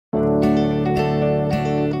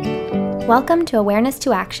Welcome to Awareness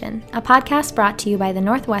to Action, a podcast brought to you by the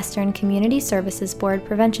Northwestern Community Services Board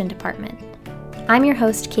Prevention Department. I'm your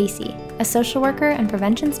host, Casey, a social worker and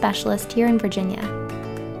prevention specialist here in Virginia.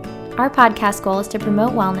 Our podcast goal is to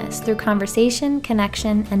promote wellness through conversation,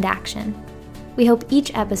 connection, and action. We hope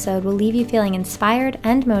each episode will leave you feeling inspired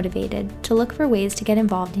and motivated to look for ways to get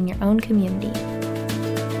involved in your own community.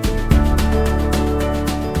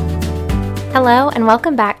 Hello, and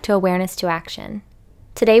welcome back to Awareness to Action.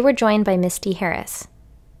 Today we're joined by Misty Harris.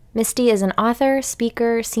 Misty is an author,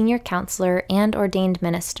 speaker, senior counselor, and ordained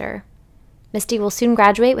minister. Misty will soon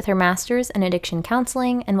graduate with her master's in addiction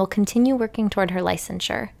counseling and will continue working toward her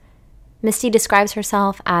licensure. Misty describes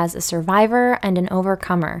herself as a survivor and an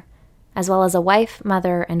overcomer, as well as a wife,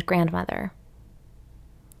 mother, and grandmother.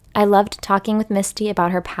 I loved talking with Misty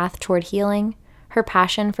about her path toward healing, her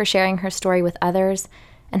passion for sharing her story with others,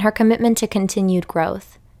 and her commitment to continued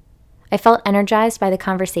growth. I felt energized by the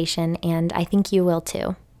conversation, and I think you will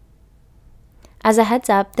too. As a heads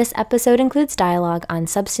up, this episode includes dialogue on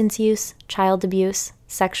substance use, child abuse,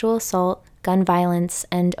 sexual assault, gun violence,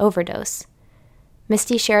 and overdose.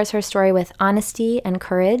 Misty shares her story with honesty and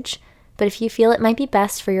courage, but if you feel it might be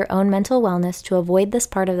best for your own mental wellness to avoid this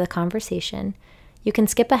part of the conversation, you can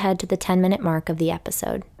skip ahead to the 10-minute mark of the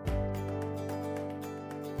episode.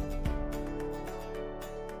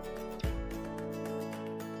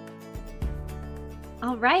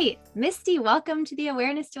 All right, Misty, welcome to the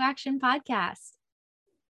Awareness to Action podcast.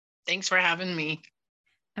 Thanks for having me.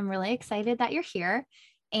 I'm really excited that you're here,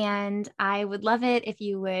 and I would love it if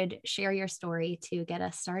you would share your story to get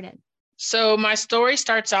us started. So my story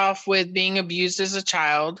starts off with being abused as a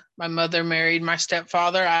child. My mother married my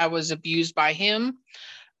stepfather. I was abused by him.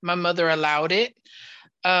 My mother allowed it.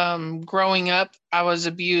 Growing up, I was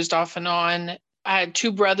abused off and on. I had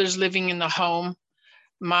two brothers living in the home.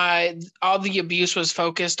 All the abuse was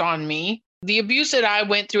focused on me. The abuse that I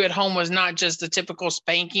went through at home was not just the typical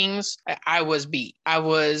spankings. I was beat. I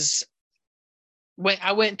went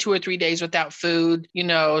 2 or 3 days without food,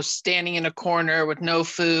 standing in a corner with no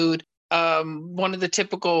food. One of the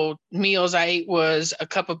typical meals I ate was a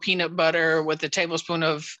cup of peanut butter with a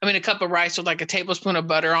cup of rice with like a tablespoon of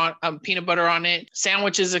butter on peanut butter on it.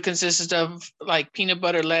 Sandwiches that consisted of like peanut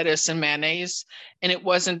butter, lettuce, and mayonnaise. And it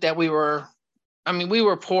wasn't that we were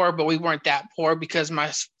poor, but we weren't that poor because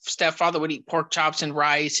my stepfather would eat pork chops and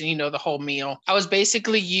rice and, the whole meal. I was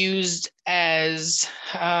basically used as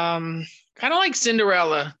kind of like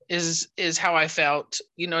Cinderella is how I felt,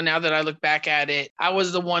 now that I look back at it. I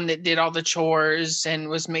was the one that did all the chores and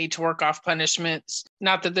was made to work off punishments.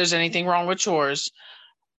 Not that there's anything wrong with chores.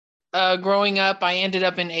 Growing up, I ended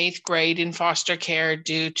up in 8th grade in foster care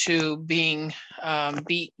due to being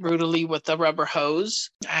beat brutally with a rubber hose.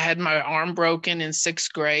 I had my arm broken in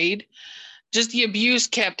 6th grade. Just the abuse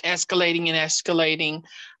kept escalating and escalating.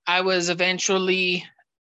 I was eventually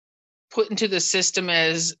put into the system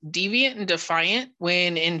as deviant and defiant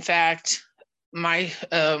when in fact my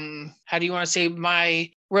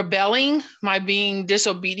rebelling, my being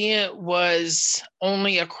disobedient was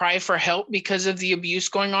only a cry for help because of the abuse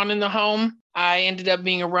going on in the home. I ended up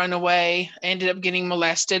being a runaway, ended up getting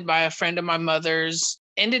molested by a friend of my mother's,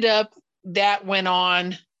 ended up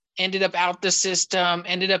out the system,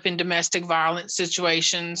 ended up in domestic violence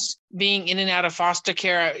situations, being in and out of foster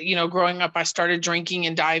care. Growing up, I started drinking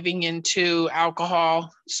and diving into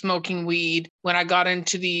alcohol, smoking weed. When I got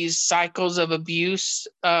into these cycles of abuse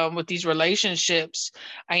with these relationships,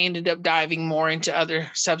 I ended up diving more into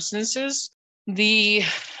other substances. The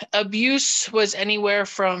abuse was anywhere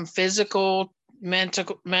from physical,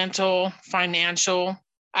 mental, financial.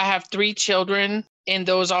 I have 3 children, and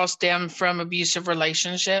those all stem from abusive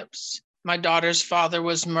relationships. My daughter's father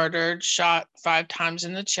was murdered, shot 5 times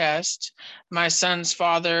in the chest. My son's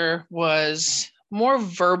father was more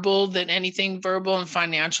verbal than anything verbal and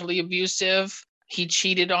financially abusive. He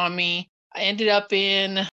cheated on me. I ended up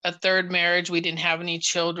in a 3rd marriage. We didn't have any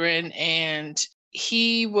children, and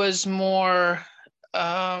he was more,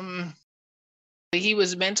 he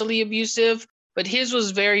was mentally abusive, but his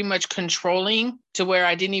was very much controlling to where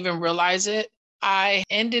I didn't even realize it. I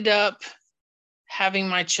ended up having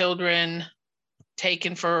my children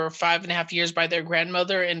taken for 5.5 years by their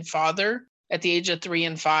grandmother and father at the age of 3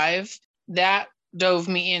 and 5. That dove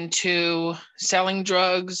me into selling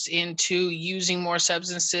drugs, into using more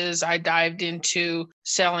substances. I dived into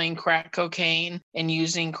selling crack cocaine and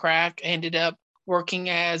using crack. Ended up working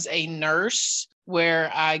as a nurse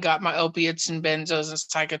where I got my opiates and benzos and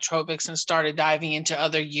psychotropics and started diving into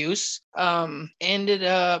other use. Ended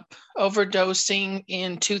up overdosing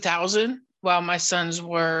in 2000 while my sons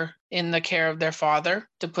were in the care of their father,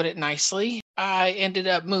 to put it nicely. I ended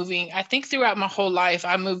up moving. I think throughout my whole life,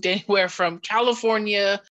 I moved anywhere from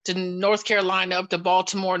California to North Carolina, up to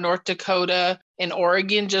Baltimore, North Dakota, and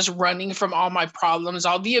Oregon, just running from all my problems,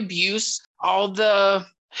 all the abuse, all the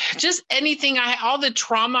just anything all the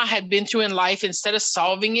trauma I had been through in life. Instead of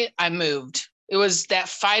solving it, I moved. It was that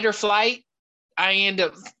fight or flight. I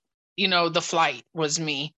ended up, the flight was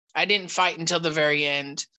me. I didn't fight until the very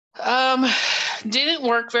end. Um, didn't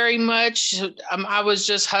work very much. I was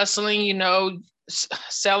just hustling,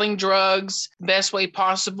 selling drugs best way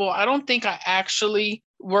possible. I don't think I actually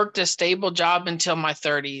worked a stable job until my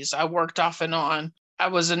 30s. I worked off and on. I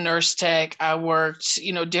was a nurse tech. I worked,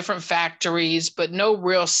 different factories, but no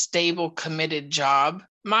real stable, committed job.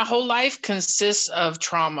 My whole life consists of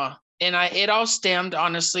trauma. And it all stemmed,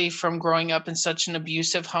 honestly, from growing up in such an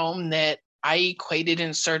abusive home that I equated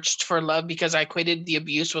and searched for love because I equated the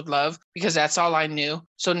abuse with love because that's all I knew.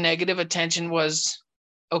 So negative attention was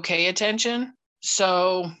okay attention.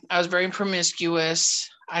 So I was very promiscuous.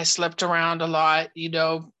 I slept around a lot,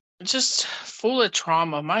 just full of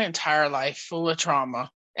trauma, my entire life, full of trauma.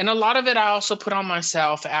 And a lot of it I also put on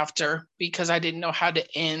myself after because I didn't know how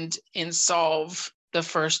to end and solve the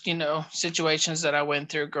first, situations that I went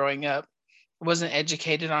through growing up. I wasn't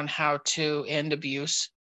educated on how to end abuse.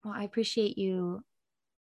 Well, I appreciate you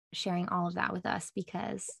sharing all of that with us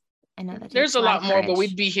because I know that there's a lot more, but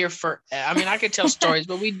we'd be here I could tell stories,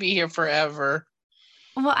 but we'd be here forever.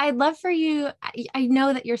 Well, I'd love for you. I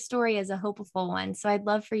know that your story is a hopeful one. So I'd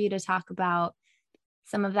love for you to talk about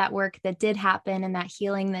some of that work that did happen and that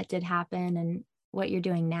healing that did happen and what you're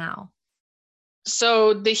doing now.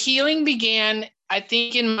 So the healing began, I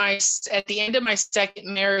think, at the end of my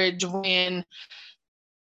second marriage, when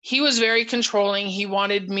he was very controlling. He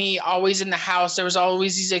wanted me always in the house. There was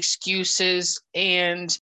always these excuses.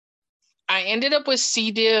 And I ended up with C.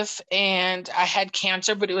 diff and I had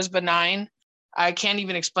cancer, but it was benign. I can't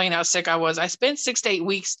even explain how sick I was. I spent 6 to 8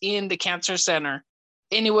 weeks in the cancer center,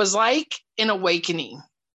 and it was like an awakening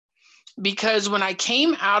because when I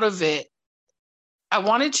came out of it, I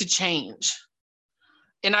wanted to change.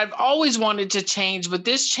 And I've always wanted to change, but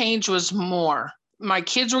this change was more. My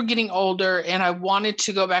kids were getting older and I wanted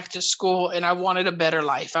to go back to school and I wanted a better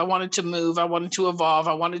life. I wanted to move. I wanted to evolve.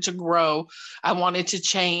 I wanted to grow. I wanted to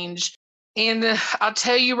change. And I'll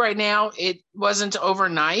tell you right now, it wasn't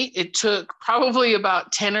overnight. It took probably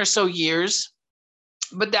about 10 or so years,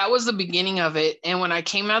 but that was the beginning of it. And when I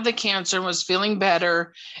came out of the cancer and was feeling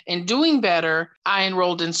better and doing better, I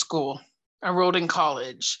enrolled in school. I enrolled in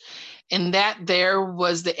college. And that there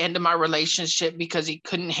was the end of my relationship because he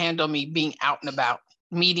couldn't handle me being out and about,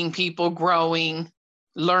 meeting people, growing,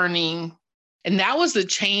 learning. And that was the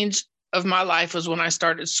change of my life, was when I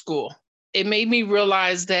started school. It made me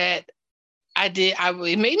realize that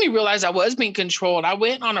it made me realize I was being controlled. I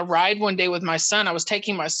went on a ride one day with my son. I was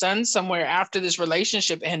taking my son somewhere after this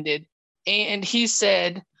relationship ended. And he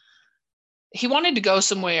said he wanted to go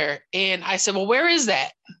somewhere. And I said, well, where is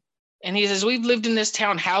that? And he says, we've lived in this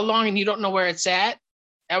town how long and you don't know where it's at?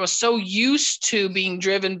 I was so used to being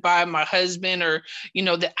driven by my husband or,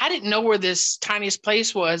 that I didn't know where this tiniest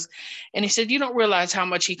place was. And he said, you don't realize how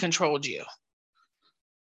much he controlled you.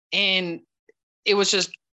 And it was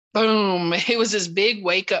just boom. It was this big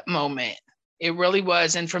wake up moment. It really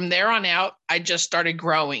was. And from there on out, I just started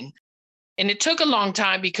growing. And it took a long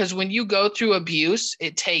time because when you go through abuse,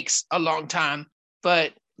 it takes a long time.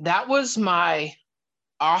 But that was my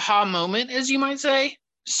aha moment, as you might say.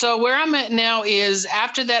 So where I'm at now is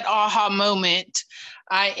after that aha moment,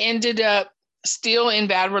 I ended up still in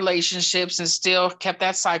bad relationships and still kept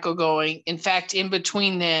that cycle going. In fact, in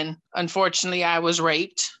between then, unfortunately, I was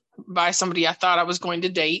raped by somebody I thought I was going to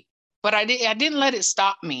date, but I didn't let it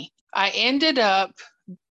stop me. I ended up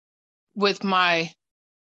with my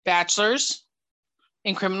bachelor's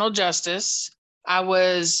in criminal justice. I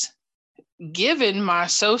was given my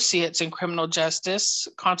associates in criminal justice,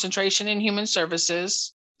 concentration in human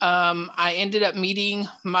services. I ended up meeting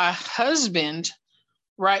my husband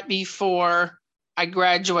right before I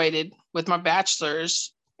graduated with my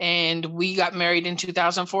bachelor's, and we got married in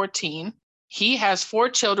 2014. He has 4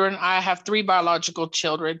 children. I have 3 biological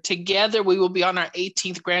children. Together, we will be on our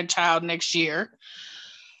 18th grandchild next year.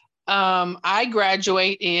 I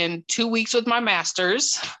graduate in 2 weeks with my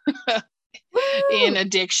master's in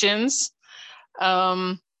addictions.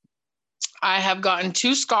 I have gotten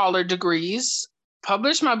 2 scholar degrees,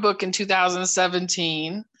 published my book in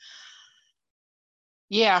 2017.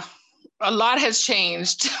 Yeah, a lot has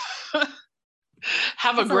changed.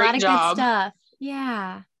 Have a great job. Good stuff.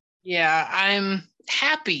 Yeah. Yeah, I'm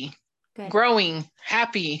happy. Good. Growing,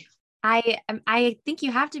 happy. I think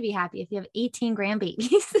you have to be happy if you have 18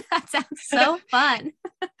 grandbabies. That sounds so fun.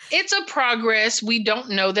 It's a progress. We don't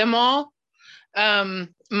know them all.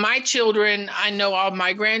 My children, I know all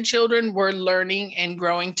my grandchildren. We're learning and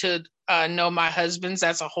growing to know my husband's.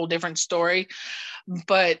 That's a whole different story,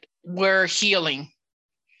 but we're healing.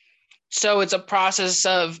 So it's a process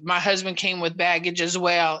of my husband came with baggage as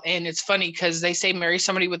well. And it's funny because they say marry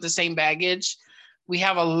somebody with the same baggage. We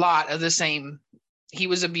have a lot of the same. He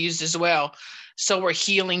was abused as well. So we're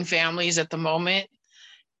healing families at the moment.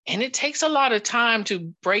 And it takes a lot of time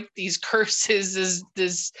to break these curses,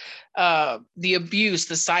 the abuse,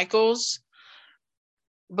 the cycles.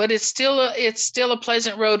 But it's still a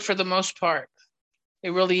pleasant road for the most part. It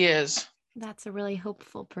really is. That's a really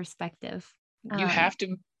hopeful perspective. You have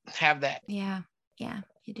to have that. Yeah,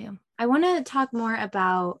 you do. I want to talk more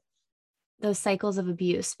about those cycles of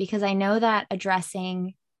abuse because I know that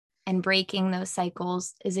addressing and breaking those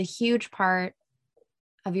cycles is a huge part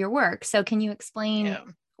of your work. So can you explain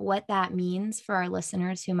what that means for our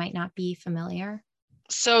listeners who might not be familiar?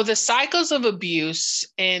 So the cycles of abuse,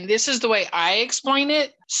 and this is the way I explain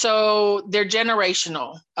it. So they're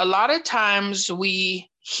generational. A lot of times we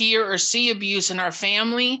hear or see abuse in our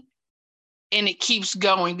family and it keeps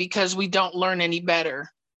going because we don't learn any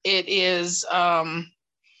better. It is,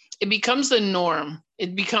 it becomes the norm.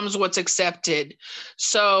 It becomes what's accepted.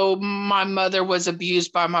 So my mother was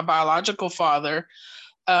abused by my biological father,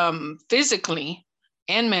 physically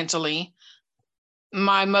and mentally.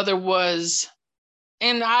 My mother was,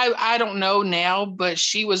 and I don't know now, but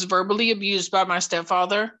she was verbally abused by my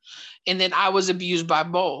stepfather. And then I was abused by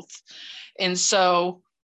both. And so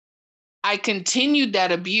I continued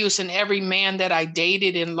that abuse, and every man that I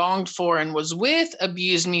dated and longed for and was with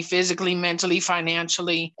abused me physically, mentally,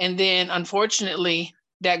 financially. And then unfortunately,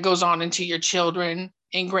 that goes on into your children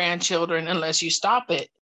and grandchildren unless you stop it.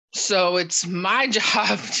 So it's my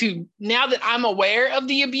job to, now that I'm aware of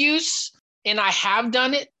the abuse and I have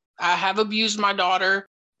done it, I have abused my daughter.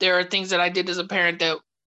 There are things that I did as a parent that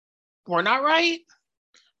were not right,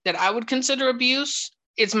 that I would consider abuse.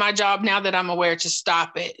 It's my job now that I'm aware to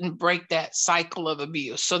stop it and break that cycle of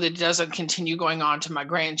abuse so that it doesn't continue going on to my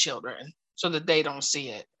grandchildren so that they don't see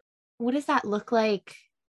it. What does that look like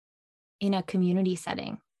in a community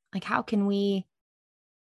setting? Like, how can we,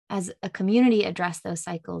 as a community, address those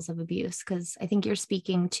cycles of abuse? Because I think you're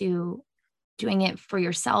speaking to doing it for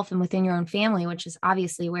yourself and within your own family, which is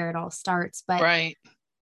obviously where it all starts. But right.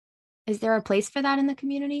 Is there a place for that in the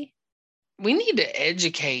community? We need to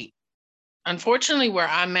educate. Unfortunately, where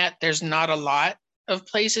I'm at, there's not a lot of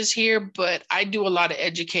places here, but I do a lot of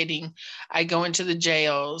educating. I go into the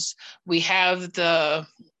jails. We have the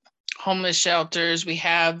homeless shelters. We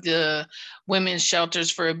have the women's shelters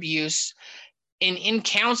for abuse. And in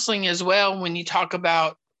counseling as well, when you talk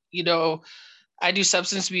about, I do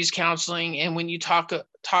substance abuse counseling. And when you talk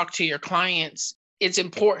to your clients, it's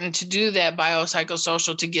important to do that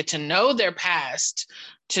biopsychosocial to get to know their past,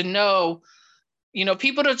 to know,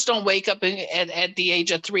 people just don't wake up at the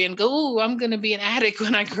age of 3 and go, "Oh, I'm going to be an addict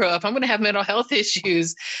when I grow up. I'm going to have mental health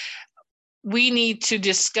issues." We need to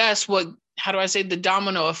discuss the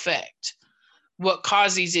domino effect, what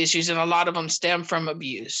caused these issues. And a lot of them stem from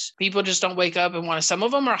abuse. People just don't wake up and some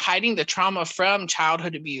of them are hiding the trauma from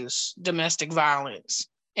childhood abuse, domestic violence.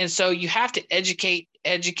 And so you have to educate.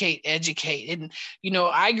 And,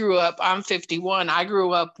 I grew up, I'm 51. I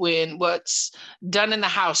grew up when what's done in the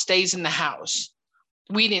house stays in the house.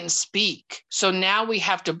 We didn't speak. So now we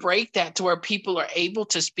have to break that to where people are able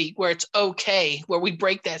to speak, where it's okay, where we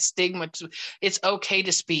break that stigma. It's okay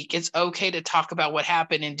to speak. It's okay to talk about what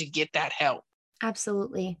happened and to get that help.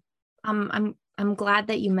 Absolutely. I'm glad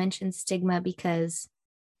that you mentioned stigma because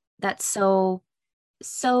that's so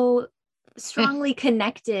strongly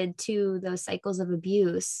connected to those cycles of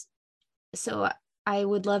abuse. So I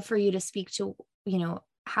would love for you to speak to,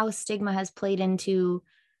 how stigma has played into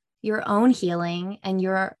your own healing and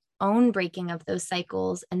your own breaking of those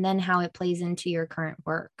cycles, and then how it plays into your current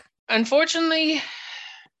work. Unfortunately,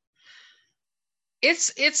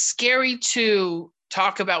 it's scary to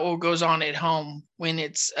talk about what goes on at home when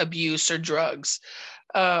it's abuse or drugs,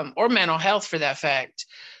 or mental health for that fact.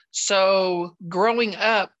 So growing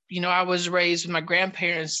up, I was raised with my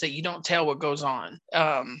grandparents that you don't tell what goes on.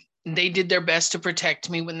 They did their best to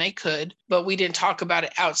protect me when they could, but we didn't talk about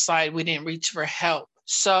it outside. We didn't reach for help.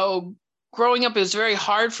 So growing up, it was very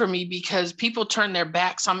hard for me because people turned their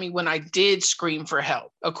backs on me when I did scream for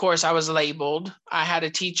help. Of course, I was labeled. I had a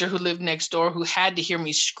teacher who lived next door who had to hear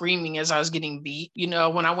me screaming as I was getting beat.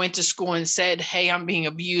 When I went to school and said, "Hey, I'm being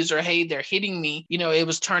abused," or "Hey, they're hitting me," it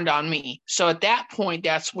was turned on me. So at that point,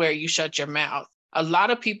 that's where you shut your mouth. A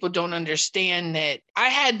lot of people don't understand that I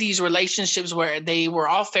had these relationships where they were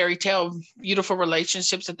all fairy tale, beautiful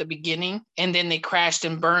relationships at the beginning, and then they crashed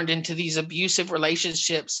and burned into these abusive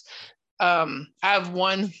relationships. I have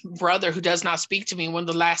one brother who does not speak to me. One of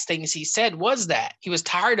the last things he said was that he was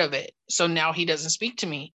tired of it. So now he doesn't speak to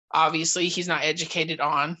me. Obviously, he's not educated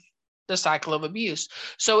on the cycle of abuse.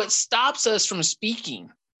 So it stops us from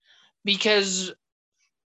speaking because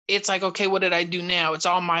it's like, okay, what did I do now? It's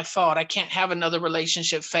all my fault. I can't have another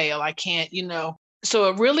relationship fail. I can't, So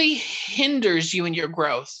it really hinders you in your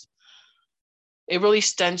growth. It really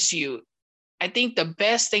stunts you. I think the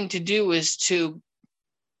best thing to do is to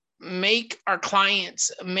make our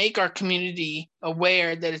clients, make our community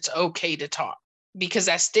aware that it's okay to talk, because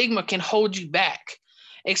that stigma can hold you back.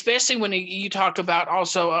 Especially when you talk about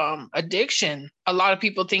also addiction. A lot of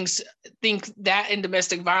people think that in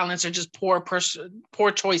domestic violence are just poor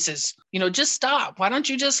choices. Just stop. Why don't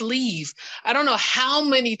you just leave? I don't know how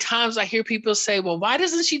many times I hear people say, well, why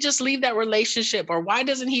doesn't she just leave that relationship? Or why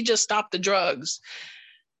doesn't he just stop the drugs?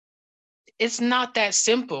 It's not that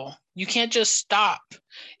simple. You can't just stop.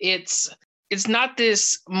 It's not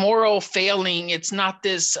this moral failing. It's not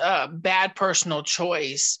this bad personal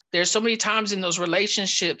choice. There's so many times in those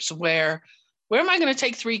relationships where am I going to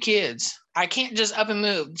take 3 kids? I can't just up and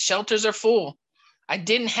move. Shelters are full. I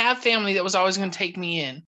didn't have family that was always going to take me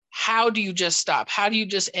in. How do you just stop? How do you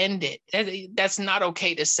just end it? That's not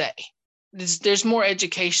okay to say. There's more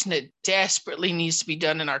education that desperately needs to be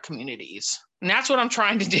done in our communities. And that's what I'm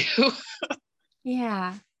trying to do.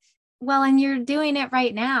 Yeah. Well, and you're doing it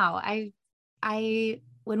right now.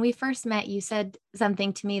 When we first met, you said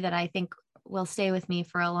something to me that I think will stay with me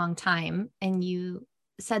for a long time. And you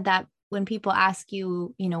said that when people ask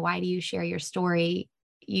you, why do you share your story?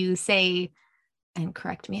 You say, and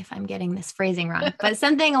correct me if I'm getting this phrasing wrong, but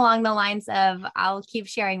something along the lines of, I'll keep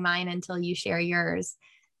sharing mine until you share yours,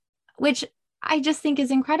 which I just think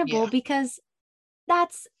is incredible because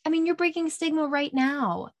you're breaking stigma right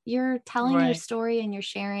now. You're telling your story and you're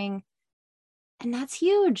sharing, and that's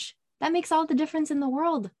huge. That makes all the difference in the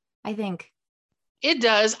world, I think. It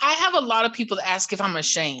does. I have a lot of people that ask if I'm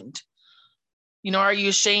ashamed. Are you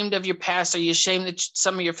ashamed of your past? Are you ashamed that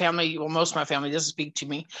some of your family, well, most of my family doesn't speak to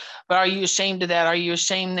me, but are you ashamed of that? Are you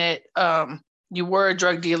ashamed that you were a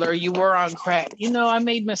drug dealer? You were on crack? I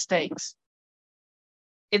made mistakes.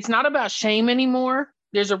 It's not about shame anymore.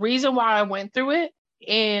 There's a reason why I went through it.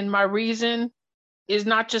 And my reason is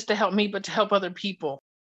not just to help me, but to help other people.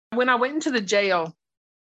 When I went into the jail,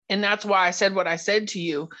 and that's why I said what I said to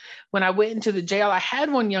you. When I went into the jail, I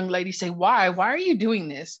had one young lady say, why are you doing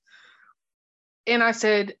this? And I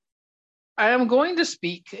said, I am going to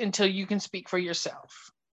speak until you can speak for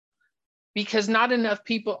yourself. Because not enough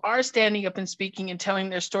people are standing up and speaking and telling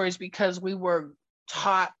their stories because we were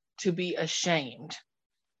taught to be ashamed.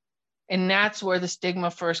 And that's where the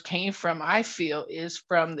stigma first came from, I feel, is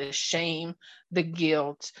from the shame, the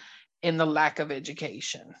guilt, and the lack of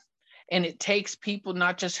education. And it takes people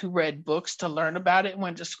not just who read books to learn about it and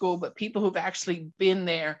went to school, but people who've actually been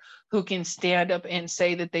there, who can stand up and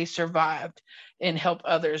say that they survived and help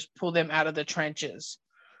others pull them out of the trenches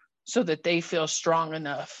so that they feel strong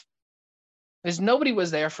enough. Because nobody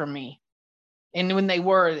was there for me. And when they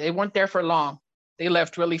weren't there for long. They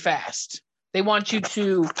left really fast. They want you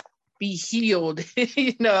to be healed.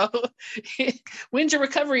 When's your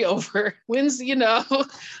recovery over? When's your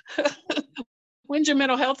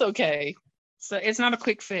mental health okay? So it's not a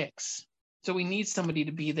quick fix. So we need somebody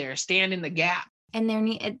to be there, stand in the gap. And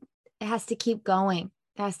it has to keep going.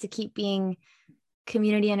 It has to keep being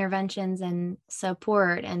community interventions and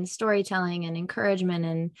support and storytelling and encouragement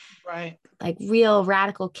and like real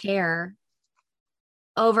radical care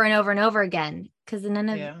over and over and over again. Because none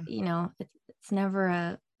of, it's never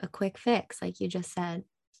a quick fix, like you just said.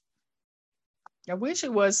 I wish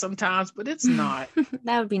it was sometimes, but it's not.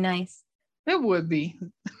 That would be nice. It would be.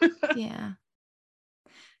 Yeah.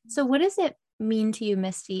 So what does it mean to you,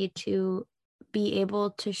 Misty, to be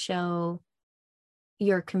able to show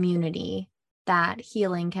your community that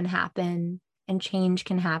healing can happen and change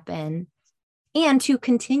can happen, and to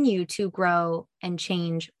continue to grow and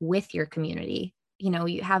change with your community?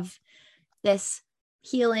 You have this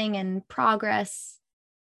healing and progress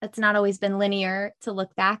that's not always been linear to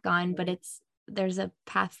look back on, but there's a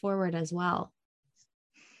path forward as well.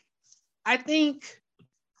 I think,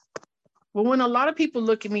 when a lot of people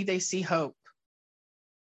look at me, they see hope.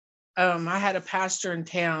 I had a pastor in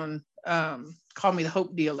town call me the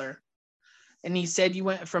hope dealer. And he said, you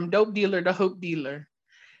went from dope dealer to hope dealer.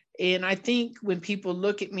 And I think when people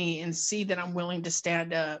look at me and see that I'm willing to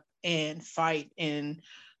stand up and fight and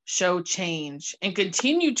show change and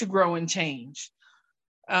continue to grow and change,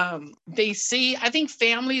 They see, I think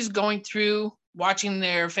families going through watching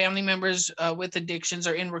their family members with addictions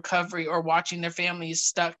or in recovery, or watching their families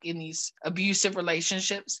stuck in these abusive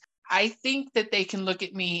relationships. I think that they can look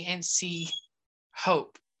at me and see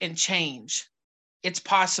hope and change. It's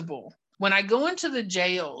possible. When I go into the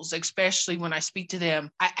jails, especially when I speak to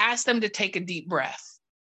them, I ask them to take a deep breath.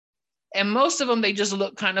 And most of them, they just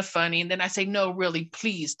look kind of funny. And then I say, no, really,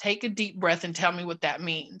 please take a deep breath and tell me what that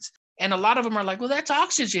means. And a lot of them are like, well, that's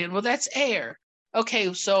oxygen. Well, that's air.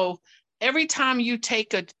 Okay, so every time you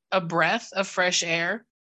take a breath of fresh air,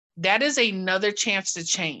 that is another chance to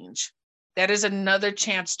change. That is another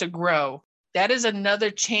chance to grow. That is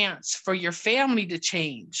another chance for your family to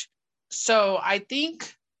change. So I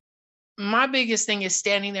think my biggest thing is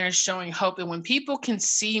standing there and showing hope. And when people can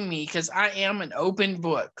see me, because I am an open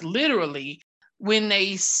book, literally, when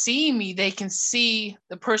they see me, they can see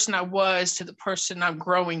the person I was to the person I'm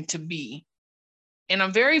growing to be. And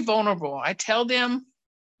I'm very vulnerable. I tell them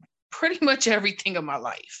pretty much everything of my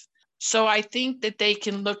life. So I think that they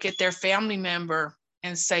can look at their family member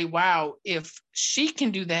and say, wow, if she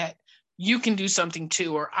can do that, you can do something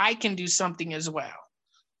too, or I can do something as well.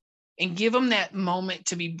 And give them that moment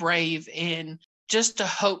to be brave and just to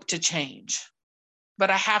hope to change. But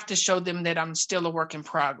I have to show them that I'm still a work in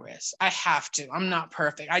progress. I have to. I'm not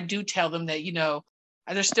perfect. I do tell them that,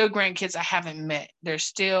 there's still grandkids I haven't met. There's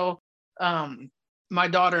still, my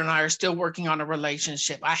daughter and I are still working on a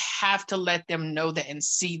relationship. I have to let them know that and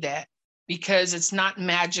see that, because it's not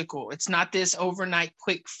magical. It's not this overnight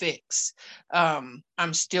quick fix. I'm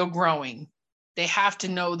still growing. They have to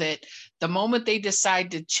know that the moment they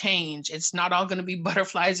decide to change, it's not all going to be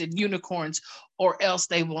butterflies and unicorns, or else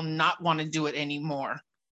they will not want to do it anymore.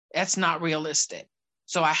 That's not realistic.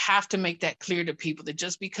 So I have to make that clear to people, that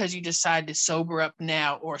just because you decide to sober up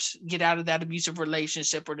now, or get out of that abusive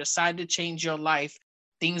relationship, or decide to change your life,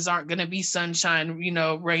 things aren't going to be sunshine,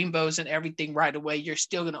 rainbows and everything right away. You're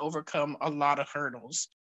still going to overcome a lot of hurdles.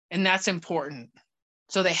 And that's important.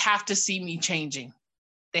 So they have to see me changing.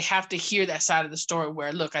 They have to hear that side of the story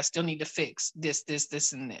where, look, I still need to fix this,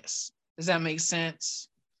 and this. Does that make sense?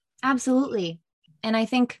 Absolutely. And I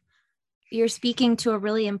think you're speaking to a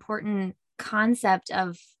really important concept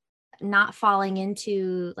of not falling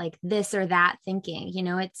into like this or that thinking.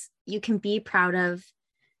 You can be proud of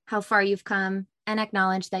how far you've come and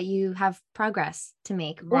acknowledge that you have progress to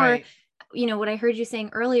make. Right. Or, what I heard you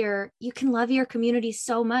saying earlier, you can love your community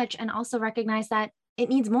so much and also recognize that it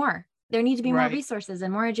needs more. There need to be more resources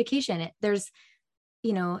and more education. There's,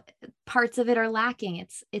 parts of it are lacking.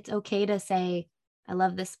 It's okay to say, I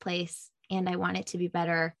love this place and I want it to be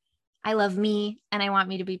better. I love me and I want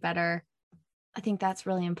me to be better. I think that's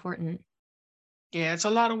really important. Yeah, it's a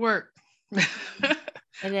lot of work. It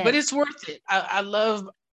is. But it's worth it. I love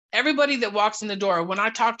everybody that walks in the door. When I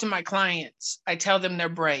talk to my clients, I tell them they're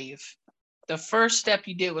brave. The first step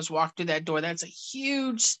you did was walk through that door. That's a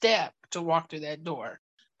huge step to walk through that door.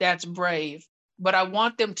 That's brave. But I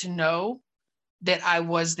want them to know that I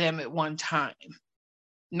was them at one time.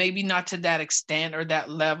 Maybe not to that extent or that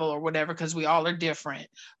level or whatever, because we all are different,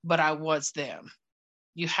 but I was them.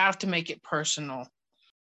 You have to make it personal.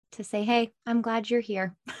 To say, hey, I'm glad you're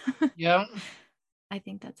here. Yeah. I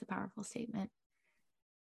think that's a powerful statement.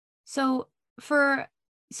 So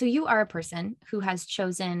you are a person who has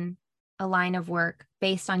chosen a line of work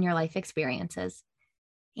based on your life experiences.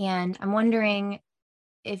 And I'm wondering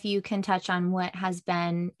if you can touch on what has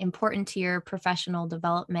been important to your professional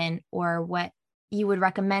development, or what you would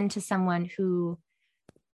recommend to someone who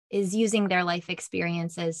is using their life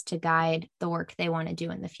experiences to guide the work they want to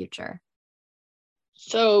do in the future.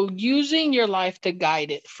 So using your life to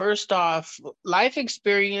guide it, first off, life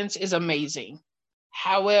experience is amazing.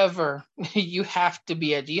 However, you have to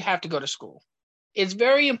go to school. It's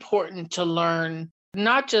very important to learn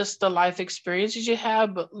not just the life experiences you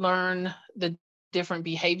have, but learn the different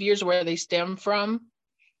behaviors, where they stem from.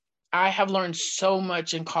 I have learned so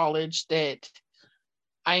much in college that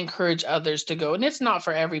I encourage others to go, and it's not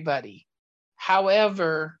for everybody.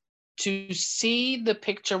 However, to see the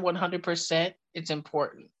picture 100%, it's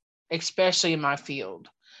important, especially in my field.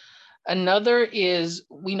 Another is,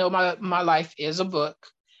 we know my life is a book,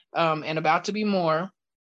 and about to be more,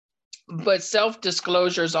 but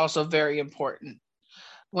self-disclosure is also very important.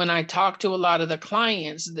 When I talk to a lot of the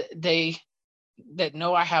clients, that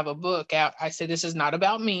know I have a book out, I say, this is not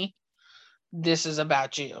about me. This is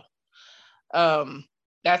about you.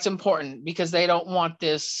 That's important, because they don't want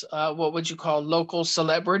this, what would you call local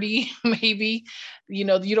celebrity, maybe, you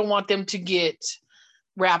don't want them to get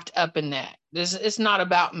wrapped up in that. It's not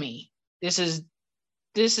about me. This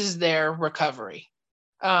is their recovery.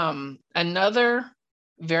 Another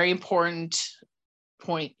very important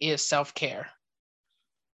point is self-care.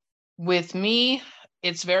 With me,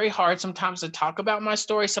 it's very hard sometimes to talk about my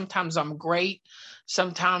story. Sometimes I'm great.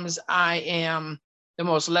 Sometimes I am the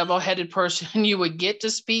most level-headed person you would get to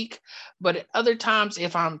speak. But at other times,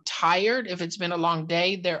 if I'm tired, if it's been a long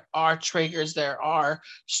day, there are triggers, there are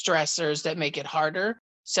stressors that make it harder.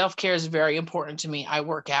 Self-care is very important to me. I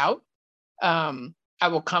work out. I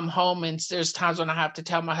will come home and there's times when I have to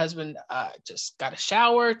tell my husband, just got to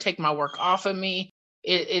shower, take my work off of me.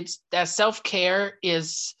 It's that self-care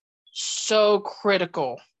is so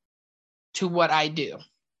critical to what I do.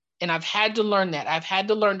 And I've had to learn that. I've had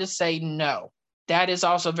to learn to say no. That is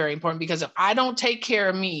also very important because if I don't take care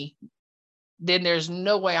of me, then there's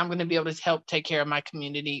no way I'm going to be able to help take care of my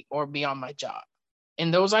community or be on my job.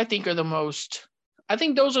 And those I think are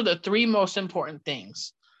those are the three most important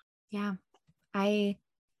things. Yeah. I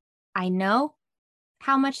know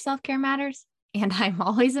how much self-care matters, and I'm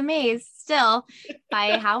always amazed still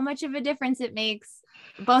by how much of a difference it makes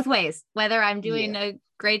both ways, whether I'm doing a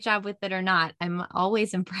great job with it or not. I'm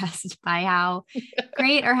always impressed by how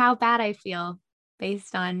great or how bad I feel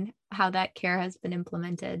based on how that care has been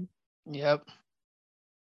implemented. Yep.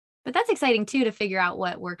 But that's exciting too, to figure out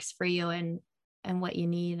what works for you and what you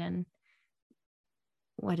need and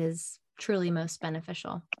what is truly most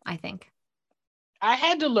beneficial, I think. I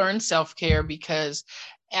had to learn self-care because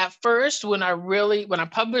at first, when I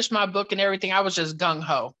published my book and everything, I was just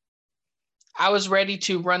gung-ho. I was ready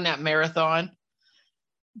to run that marathon,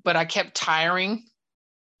 but I kept tiring.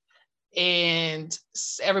 And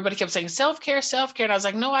everybody kept saying self-care, self-care. And I was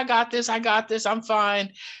like, no, I got this, I'm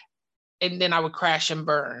fine. And then I would crash and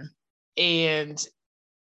burn. And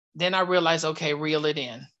then I realized, okay, reel it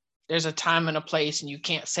in. There's a time and a place, and you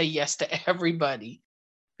can't say yes to everybody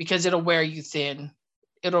because it'll wear you thin.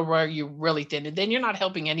 It'll wear you really thin. And then you're not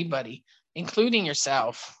helping anybody, including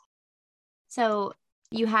yourself. So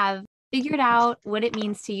you have figured out what it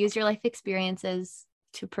means to use your life experiences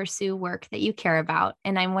to pursue work that you care about.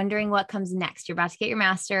 And I'm wondering what comes next. You're about to get your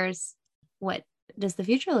master's. What does the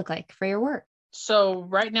future look like for your work? So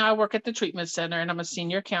right now I work at the treatment center and I'm a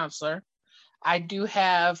senior counselor. I do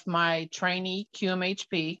have my trainee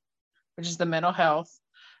QMHP, which is the mental health.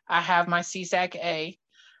 I have my CSAC-A.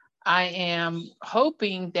 I am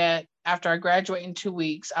hoping that after I graduate in 2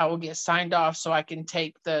 weeks, I will get signed off so I can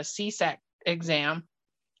take the CSAC exam.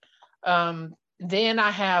 Then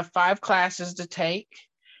I have 5 classes to take,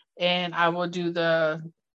 and I will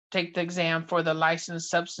take the exam for the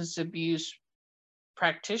licensed substance abuse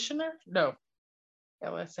practitioner. No,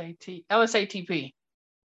 LSATP.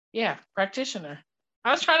 Yeah, practitioner.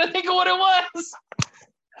 I was trying to think of what it was.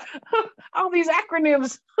 All these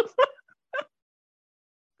acronyms.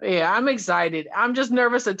 Yeah, I'm excited. I'm just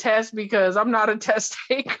nervous to test because I'm not a test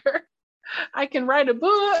taker. I can write a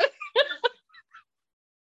book.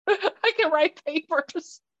 I can write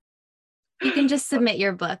papers. You can just submit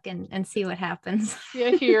your book and see what happens. Yeah,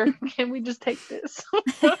 here. Can we just take this?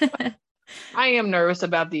 I am nervous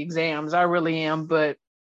about the exams. I really am, but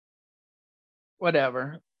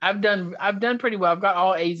whatever. I've done pretty well. I've got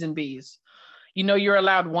all A's and B's. You know, you're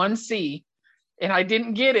allowed 1 C, and I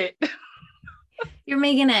didn't get it. You're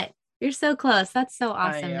making it. You're so close. That's so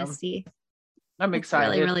awesome, Misty. I'm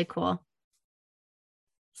excited. Really, really cool.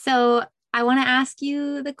 So I want to ask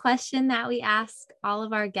you the question that we ask all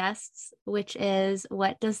of our guests, which is,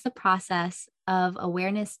 what does the process of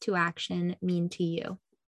awareness to action mean to you?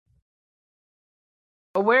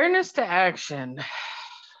 Awareness to action.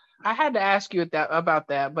 I had to ask you about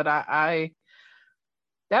that, but I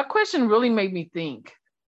that question really made me think.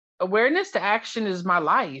 Awareness to action is my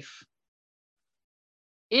life.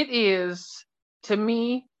 It is, to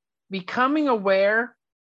me, becoming aware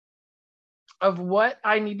of what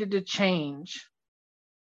I needed to change,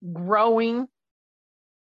 growing,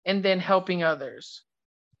 and then helping others.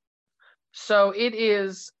 So it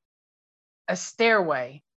is a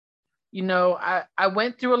stairway. You know, I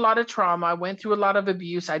went through a lot of trauma. I went through a lot of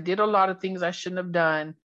abuse. I did a lot of things I shouldn't have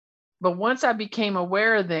done. But once I became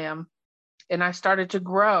aware of them and I started to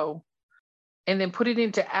grow and then put it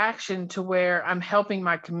into action to where I'm helping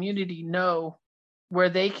my community know where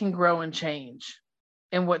they can grow and change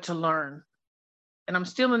and what to learn. And I'm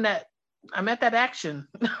still I'm at that action,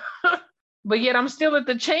 but yet I'm still at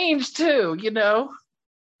the change too, you know?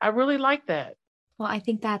 I really like that. Well, I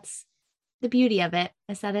think that's the beauty of it,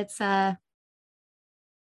 is that it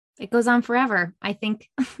goes on forever. I think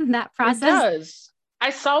that process. It does. I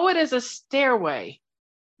saw it as a stairway.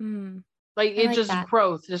 Like it just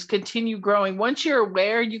growth, just continue growing. Once you're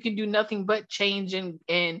aware, you can do nothing but change and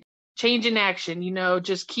change in action, you know,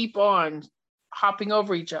 just keep on hopping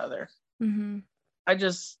over each other. Mm-hmm.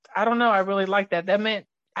 I don't know. I really like that. That meant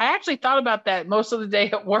I actually thought about that most of the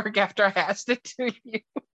day at work after I asked it to you.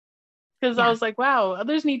 Because I was like, wow,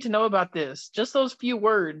 others need to know about this. Just those few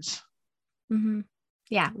words. Mm-hmm.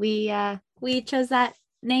 Yeah, we chose that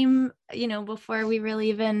name, before we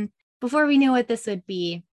knew what this would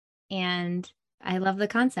be. And I love the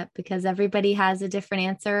concept because everybody has a different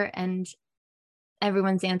answer and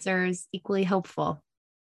everyone's answer is equally hopeful.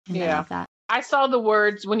 And I love that. I saw the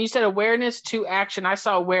words when you said awareness to action. I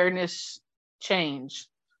saw awareness, change,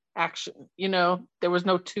 action. There was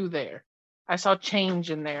no to there. I saw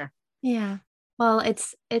change in there. Yeah. Well,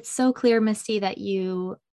 it's so clear, Misty, that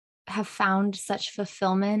you have found such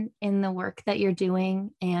fulfillment in the work that you're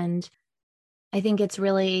doing. And I think it's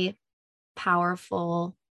really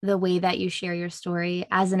powerful the way that you share your story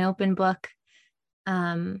as an open book.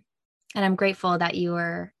 And I'm grateful that you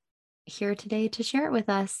are here today to share it with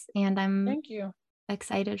us. And Thank you.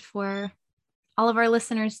 Excited for all of our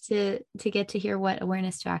listeners to get to hear what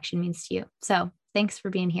awareness to action means to you. So thanks for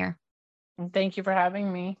being here. And thank you for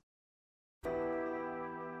having me.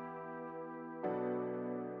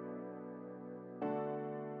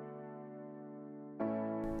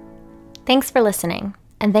 Thanks for listening.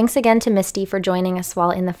 And thanks again to Misty for joining us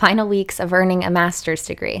while in the final weeks of earning a master's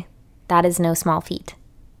degree. That is no small feat.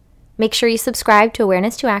 Make sure you subscribe to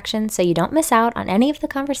Awareness to Action so you don't miss out on any of the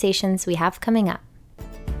conversations we have coming up.